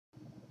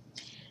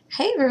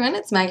Hey everyone,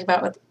 it's Maggie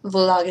Bot with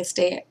Vlogmas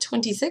Day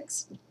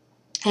 26,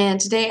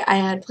 and today I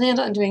had planned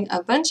on doing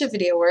a bunch of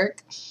video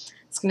work.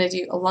 It's going to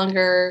do a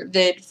longer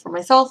vid for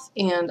myself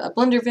and a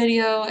Blender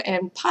video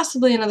and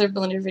possibly another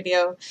Blender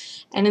video,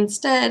 and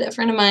instead a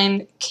friend of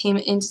mine came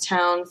into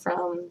town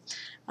from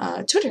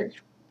Twitter.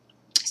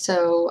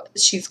 So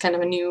she's kind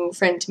of a new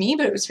friend to me,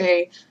 but it was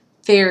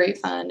very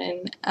fun,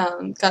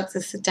 and got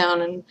to sit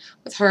down and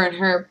with her and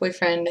her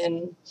boyfriend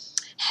and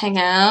hang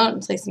out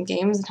and play some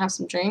games and have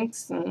some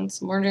drinks and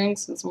some more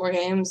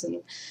games,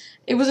 and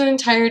it was an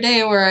entire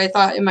day where I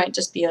thought it might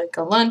just be like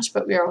a lunch,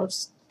 but we were all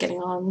just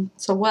getting on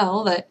so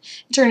well that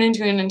it turned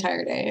into an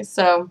entire day.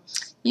 So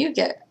you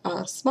get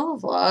a small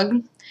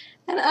vlog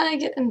and I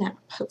get a nap,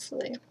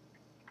 hopefully.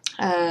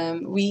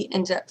 We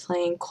ended up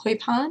playing Koi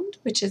Pond,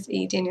 which is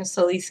a Daniel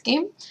Solis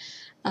game.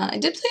 I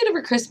did play it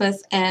over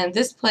Christmas, and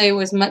this play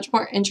was much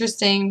more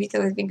interesting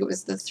because I think it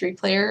was the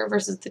 3-player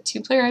versus the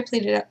 2-player I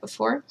played it at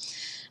before.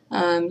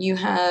 You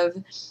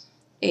have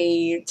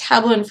a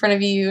tableau in front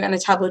of you and a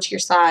tableau to your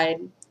side,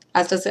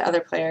 as does the other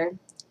player,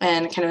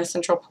 and kind of a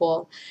central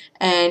pool.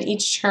 And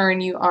each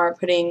turn you are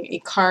putting a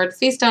card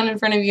face down in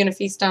front of you and a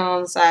face down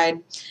on the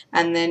side,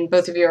 and then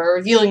both of you are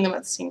revealing them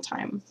at the same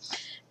time.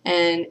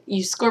 And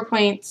you score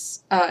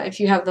points if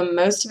you have the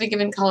most of a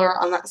given color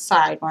on that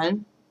side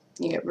one.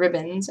 You get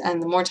ribbons,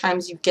 and the more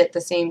times you get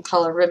the same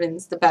color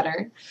ribbons, the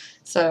better.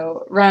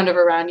 So round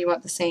over round, you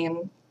want the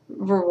same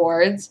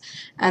rewards.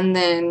 And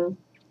then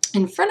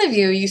in front of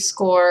you, you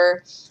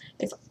score,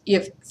 if you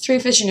have 3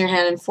 fish in your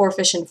hand and 4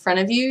 fish in front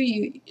of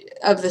you,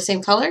 of the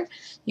same color,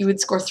 you would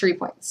score 3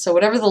 points. So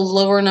whatever the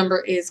lower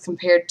number is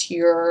compared to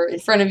your in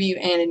front of you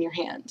and in your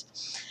hand.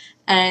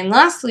 And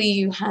lastly,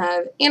 you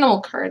have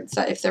animal cards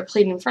that if they're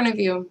played in front of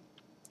you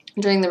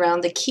during the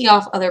round, they key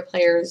off other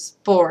players'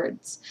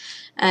 boards.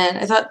 And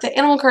I thought the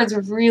animal cards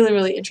were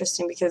really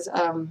interesting because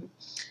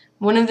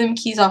one of them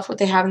keys off what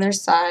they have on their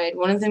side,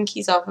 one of them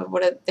keys off of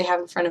what they have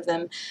in front of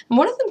them, and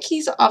one of them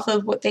keys off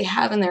of what they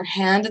have in their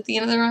hand at the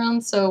end of the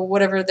round, so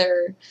whatever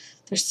they're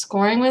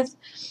scoring with.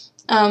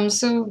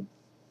 So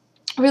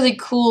really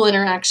cool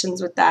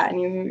interactions with that,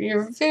 and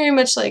you're very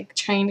much like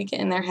trying to get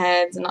in their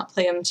heads and not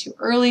play them too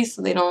early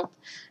so they don't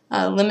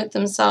limit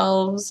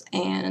themselves,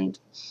 and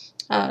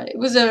it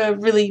was a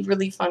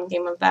really fun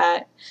game of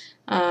that.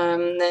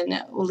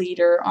 Then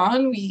later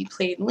on we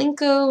played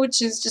Linko,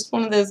 which is just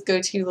one of those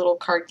go-to little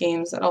card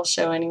games that I'll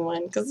show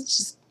anyone because it's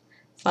just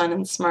fun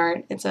and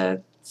smart. It's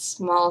a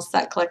small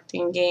set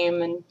collecting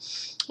game, and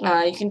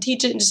you can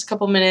teach it in just a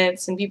couple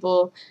minutes, and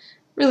people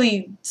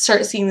really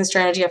start seeing the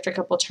strategy after a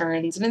couple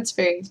turns, and it's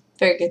very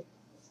good.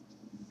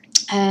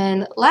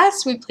 And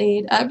last we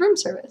played Broom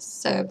Service.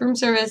 So Broom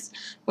Service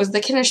was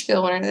the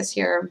Kinderspiel winner this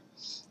year,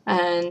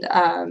 and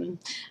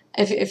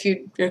if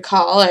you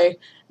recall, I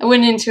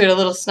went into it a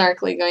little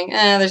snarkily going,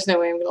 there's no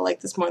way I'm going to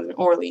like this more than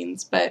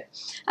Orleans, but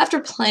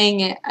after playing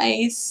it,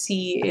 I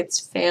see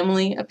its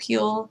family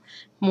appeal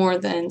more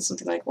than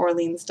something like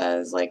Orleans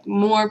does. Like,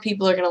 more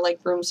people are going to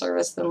like Broom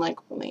Service than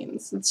like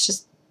Orleans. It's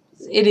just,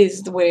 it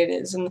is the way it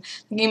is, and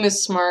the game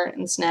is smart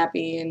and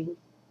snappy and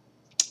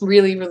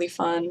really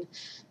fun.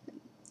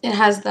 It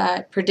has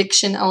that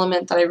prediction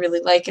element that I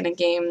really like in a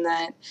game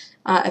that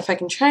if I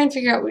can try and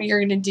figure out what you're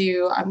going to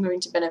do, I'm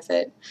going to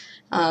benefit.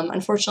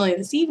 Unfortunately,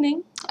 this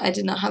evening, I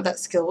did not have that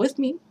skill with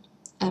me.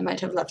 I might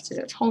have left it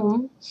at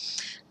home.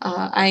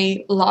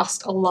 I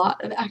lost a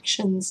lot of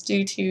actions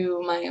due to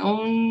my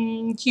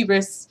own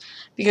hubris,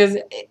 because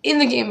in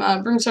the game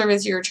Broom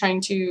Service, you're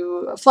trying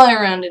to fly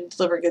around and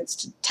deliver goods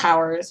to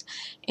towers,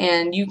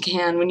 and you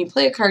can, when you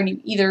play a card, you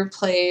either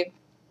play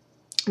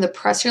the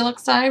press your luck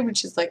side,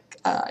 which is like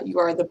you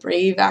are the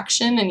brave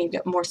action and you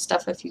get more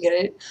stuff if you get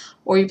it,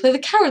 or you play the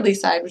cowardly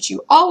side, which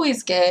you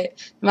always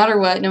get no matter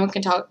what. No one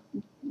can talk,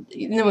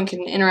 no one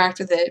can interact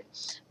with it,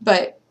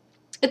 but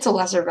it's a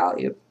lesser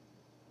value.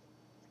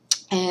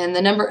 And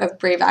the number of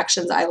brave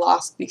actions I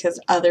lost because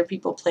other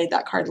people played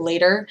that card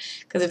later,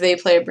 because if they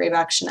play a brave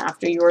action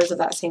after yours of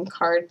that same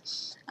card,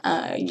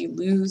 you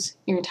lose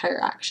your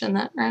entire action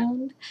that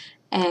round.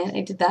 And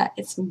I did that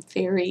at some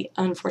very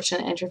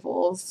unfortunate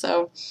intervals,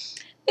 so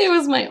it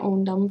was my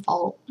own dumb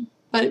fault,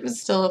 but it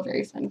was still a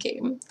very fun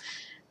game.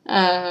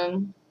 I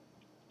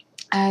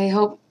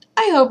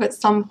hope at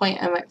some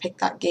point I might pick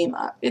that game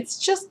up. It's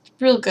just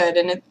real good,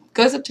 and it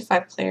goes up to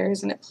 5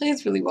 players, and it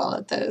plays really well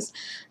at those.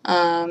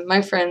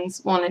 My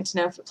friends wanted to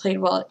know if it played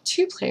well at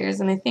 2 players,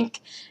 and I think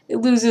it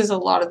loses a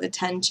lot of the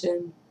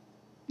tension.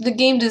 The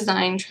game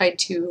design tried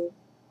to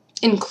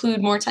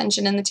include more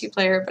tension in the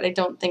 2-player, but I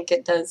don't think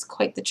it does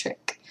quite the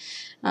trick.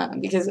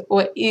 Because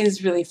what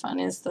is really fun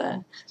is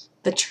the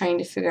trying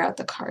to figure out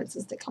the cards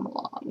as they come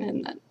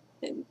along,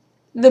 and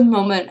the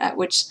moment at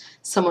which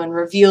someone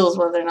reveals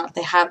whether or not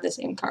they have the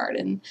same card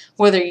and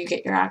whether you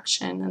get your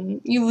action,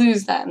 and you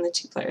lose that in the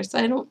 2-player. So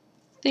I don't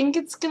think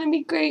it's going to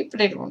be great, but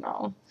I don't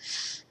know.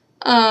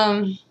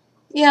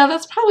 Yeah,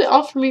 that's probably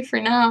all for me for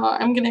now.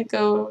 I'm going to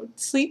go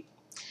sleep,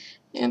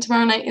 and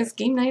tomorrow night is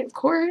game night, of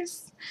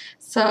course.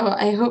 So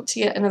I hope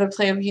to get another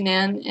play of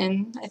Yunnan,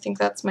 and I think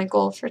that's my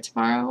goal for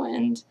tomorrow,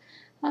 and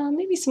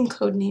Maybe some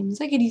code names.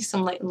 I could use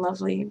some Light and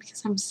Lovely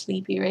because I'm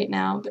sleepy right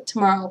now, but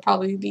tomorrow I'll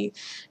probably be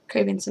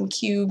craving some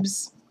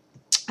cubes.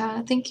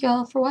 Thank you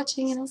all for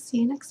watching, and I'll see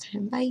you next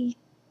time. Bye!